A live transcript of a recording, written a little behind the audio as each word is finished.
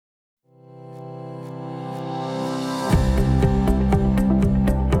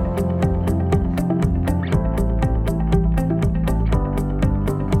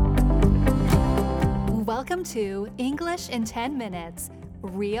Welcome to English in 10 Minutes,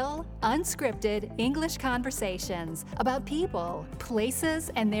 real, unscripted English conversations about people,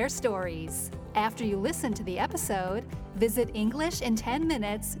 places, and their stories. After you listen to the episode, visit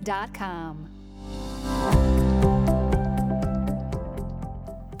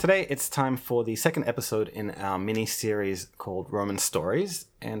EnglishIn10Minutes.com. Today it's time for the second episode in our mini-series called Roman Stories,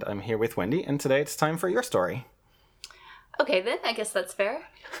 and I'm here with Wendy, and today it's time for your story. Okay then, I guess that's fair.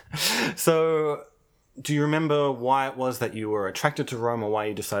 So, do you remember why it was that you were attracted to Rome, or why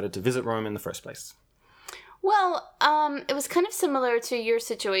you decided to visit Rome in the first place? Well, it was kind of similar to your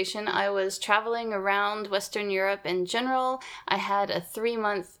situation. I was traveling around Western Europe in general. I had a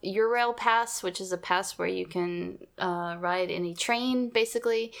 3-month Eurail pass, which is a pass where you can ride any train,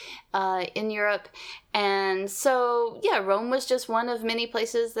 basically, in Europe. And so, yeah, Rome was just one of many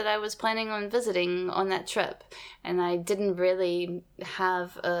places that I was planning on visiting on that trip. And I didn't really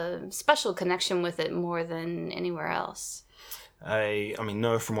have a special connection with it more than anywhere else. I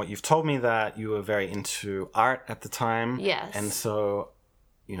know from what you've told me that you were very into art at the time. Yes. And so,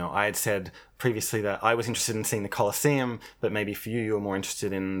 I had said previously that I was interested in seeing the Colosseum, but maybe for you were more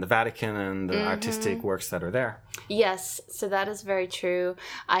interested in the Vatican and the artistic works that are there. Yes, so that is very true.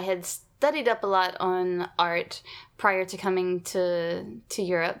 I had studied up a lot on art prior to coming to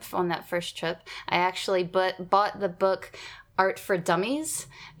Europe on that first trip. I actually bought the book Art for Dummies.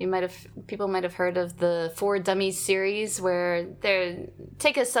 People might have heard of the For Dummies series, where they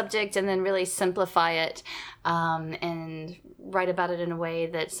take a subject and then really simplify it and write about it in a way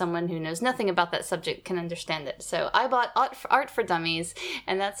that someone who knows nothing about that subject can understand it. So I bought Art for Dummies,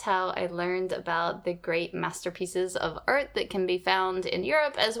 and that's how I learned about the great masterpieces of art that can be found in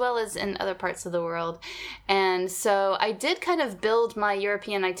Europe as well as in other parts of the world. And so I did kind of build my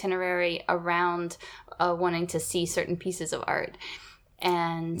European itinerary around wanting to see certain pieces of art.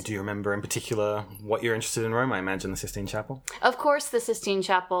 And do you remember in particular what you're interested in Rome? I imagine the Sistine Chapel. Of course, the Sistine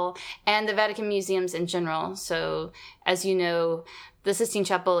Chapel and the Vatican museums in general. So, as you know, the Sistine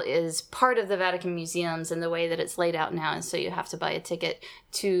Chapel is part of the Vatican museums in the way that it's laid out now. And so you have to buy a ticket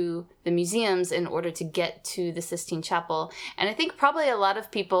to the museums in order to get to the Sistine Chapel. And I think probably a lot of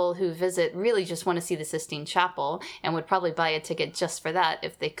people who visit really just want to see the Sistine Chapel and would probably buy a ticket just for that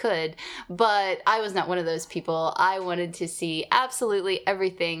if they could. But I was not one of those people. I wanted to see absolutely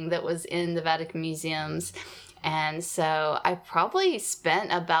everything that was in the Vatican museums. And so I probably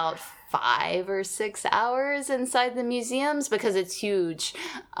spent about 5 or 6 hours inside the museums because it's huge.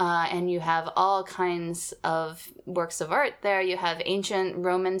 And you have all kinds of works of art there. You have ancient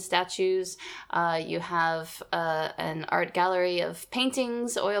Roman statues. You have an art gallery of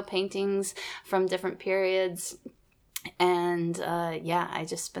paintings, oil paintings from different periods. And I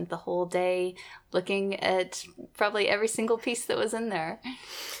just spent the whole day looking at probably every single piece that was in there.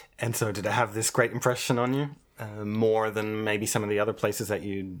 And so did it have this great impression on you? More than maybe some of the other places that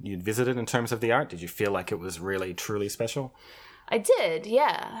you'd visited in terms of the art? Did you feel like it was really, truly special? I did,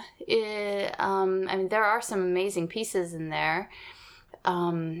 yeah. There are some amazing pieces in there.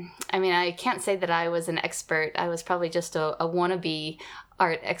 I can't say that I was an expert. I was probably just a wannabe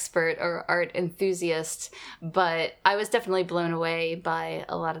art expert or art enthusiast, but I was definitely blown away by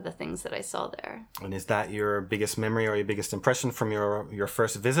a lot of the things that I saw there. And is that your biggest memory or your biggest impression from your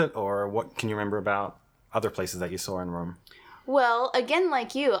first visit, or what can you remember about other places that you saw in Rome? Well, again,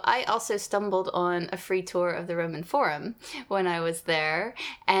 like you, I also stumbled on a free tour of the Roman Forum when I was there,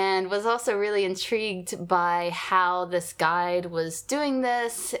 and was also really intrigued by how this guide was doing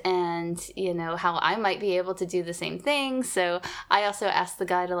this and, how I might be able to do the same thing. So I also asked the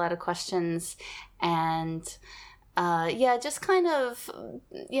guide a lot of questions and just kind of,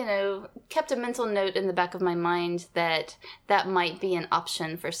 kept a mental note in the back of my mind that might be an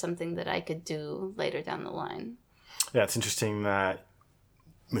option for something that I could do later down the line. Yeah, it's interesting that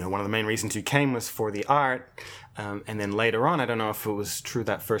one of the main reasons you came was for the art, and then later on, I don't know if it was true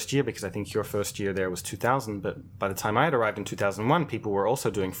that first year, because I think your first year there was 2000, but by the time I had arrived in 2001, people were also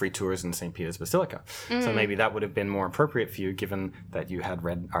doing free tours in St. Peter's Basilica. So maybe that would have been more appropriate for you, given that you had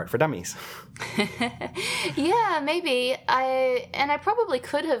read Art for Dummies. Yeah, maybe. I probably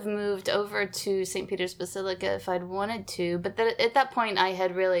could have moved over to St. Peter's Basilica if I'd wanted to, but at that point, I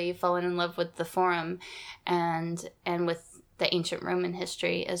had really fallen in love with the Forum and with the ancient Roman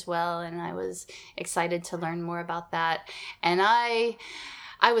history as well, and I was excited to learn more about that. And I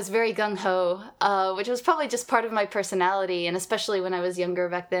I was very gung-ho, which was probably just part of my personality, and especially when I was younger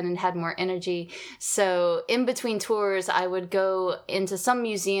back then and had more energy. So in between tours, I would go into some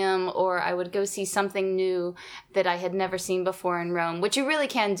museum or I would go see something new that I had never seen before in Rome, which you really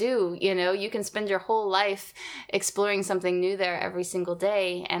can do. You know, you can spend your whole life exploring something new there every single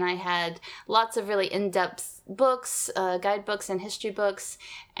day. And I had lots of really in-depth books, guidebooks and history books.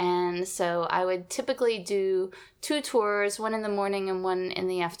 And so I would typically do 2 tours, one in the morning and one in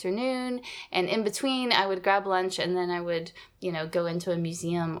the afternoon. And in between, I would grab lunch and then I would, you know, go into a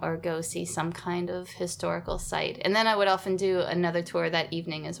museum or go see some kind of historical site. And then I would often do another tour that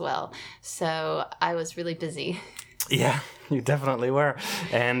evening as well. So I was really busy. Yeah, you definitely were.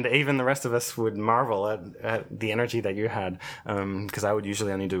 And even the rest of us would marvel at the energy that you had, because I would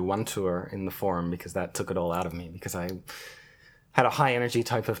usually only do 1 tour in the Forum because that took it all out of me, because I had a high energy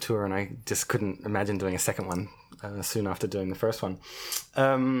type of tour and I just couldn't imagine doing a second one soon after doing the first one.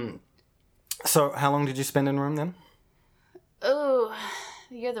 So how long did you spend in Rome then? Oh,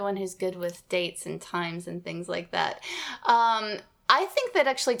 you're the one who's good with dates and times and things like that. I think that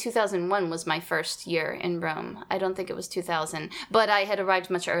actually 2001 was my first year in Rome. I don't think it was 2000, but I had arrived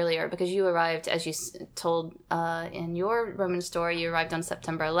much earlier because you arrived, as you told in your Roman story, you arrived on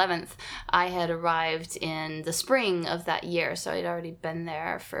September 11th. I had arrived in the spring of that year, so I'd already been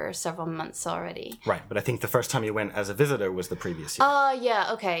there for several months already. Right, but I think the first time you went as a visitor was the previous year.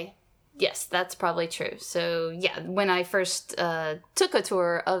 Yeah, okay. Yes, that's probably true. So, yeah, when I first took a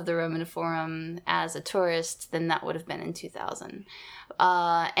tour of the Roman Forum as a tourist, then that would have been in 2000.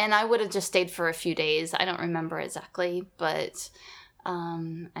 And I would have just stayed for a few days. I don't remember exactly, but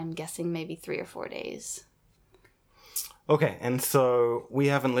I'm guessing maybe 3 or 4 days. Okay, and so we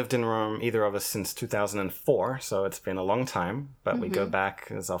haven't lived in Rome, either of us, since 2004, so it's been a long time, but we go back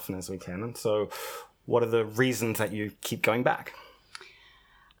as often as we can. And so what are the reasons that you keep going back?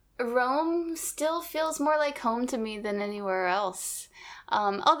 Rome still feels more like home to me than anywhere else.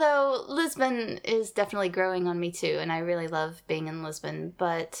 Although Lisbon is definitely growing on me too, and I really love being in Lisbon,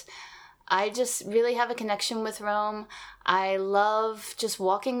 but I just really have a connection with Rome. I love just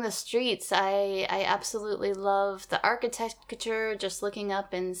walking the streets. I absolutely love the architecture, just looking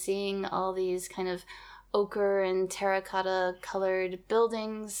up and seeing all these kind of ochre and terracotta colored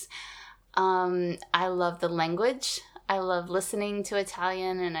buildings. I love the language. I love listening to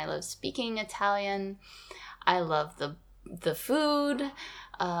Italian and I love speaking Italian. I love the food.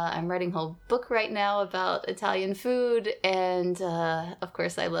 I'm writing a whole book right now about Italian food, and of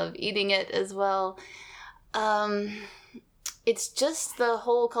course I love eating it as well. It's just the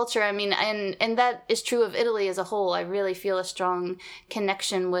whole culture. I mean, and that is true of Italy as a whole. I really feel a strong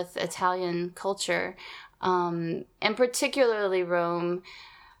connection with Italian culture, and particularly Rome.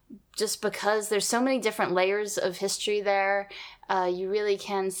 Just because there's so many different layers of history there, you really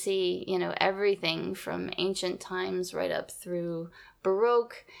can see, you know, everything from ancient times right up through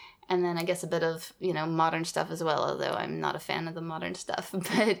Baroque, and then I guess a bit of, you know, modern stuff as well, although I'm not a fan of the modern stuff.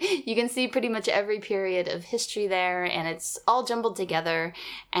 But you can see pretty much every period of history there, and it's all jumbled together,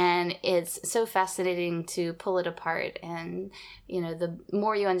 and it's so fascinating to pull it apart. And, you know, the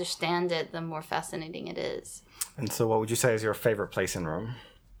more you understand it, the more fascinating it is. And so what would you say is your favorite place in Rome?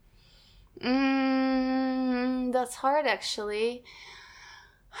 That's hard, actually.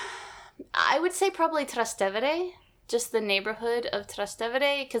 I would say probably Trastevere, just the neighborhood of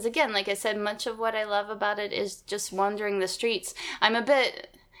Trastevere, because again, like I said, much of what I love about it is just wandering the streets. I'm a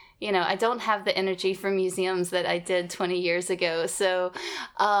bit, you know, I don't have the energy for museums that I did 20 years ago, so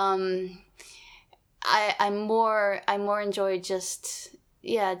I more enjoy just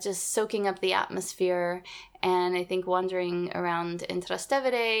soaking up the atmosphere. And I think wandering around in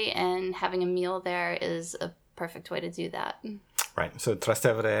Trastevere and having a meal there is a perfect way to do that. Right. So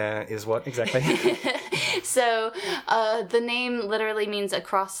Trastevere is what exactly? So the name literally means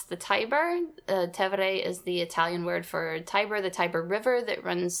across the Tiber. Tevere is the Italian word for Tiber, the Tiber River that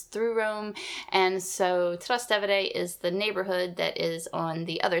runs through Rome. And so Trastevere is the neighborhood that is on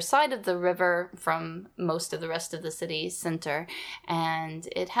the other side of the river from most of the rest of the city center. And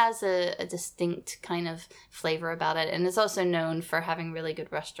it has a distinct kind of flavor about it. And it's also known for having really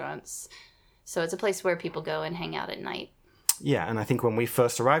good restaurants. So it's a place where people go and hang out at night. Yeah, and I think when we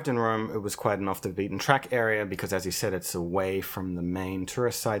first arrived in Rome, it was quite an off-the-beaten-track area because, as you said, it's away from the main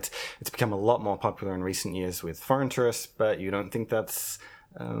tourist sites. It's become a lot more popular in recent years with foreign tourists, but you don't think that's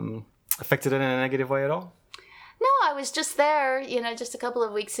affected it in a negative way at all? No, I was just there, just a couple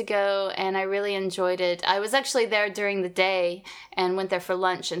of weeks ago, and I really enjoyed it. I was actually there during the day and went there for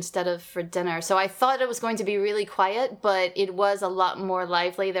lunch instead of for dinner. So I thought it was going to be really quiet, but it was a lot more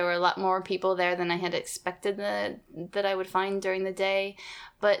lively. There were a lot more people there than I had expected that I would find during the day.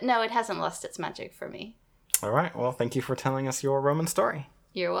 But no, it hasn't lost its magic for me. All right. Well, thank you for telling us your Roman story.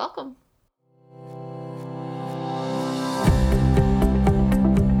 You're welcome.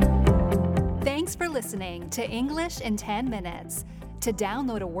 Thanks for listening to English in 10 Minutes. To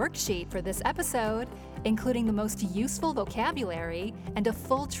download a worksheet for this episode, including the most useful vocabulary and a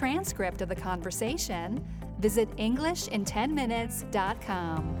full transcript of the conversation, visit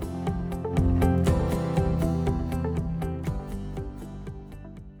EnglishinTenMinutes.com.